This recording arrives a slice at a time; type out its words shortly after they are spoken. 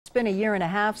It's been a year and a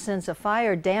half since a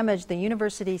fire damaged the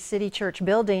University City Church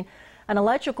building. An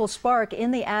electrical spark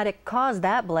in the attic caused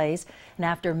that blaze, and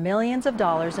after millions of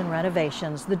dollars in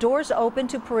renovations, the doors open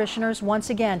to parishioners once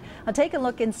again. Now take a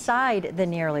look inside the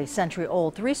nearly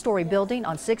century-old three-story building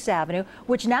on 6th Avenue,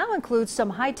 which now includes some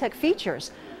high-tech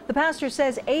features. The pastor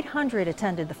says 800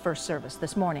 attended the first service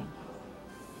this morning.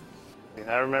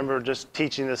 I remember just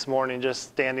teaching this morning, just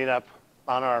standing up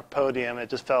on our podium. It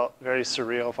just felt very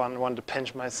surreal. I wanted to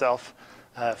pinch myself.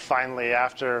 Finally,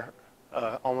 after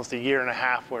almost a year and a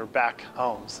half, we're back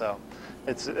home. So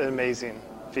it's an amazing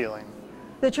feeling.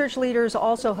 The church leaders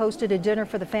also hosted a dinner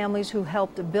for the families who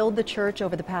helped build the church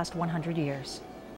over the past 100 years.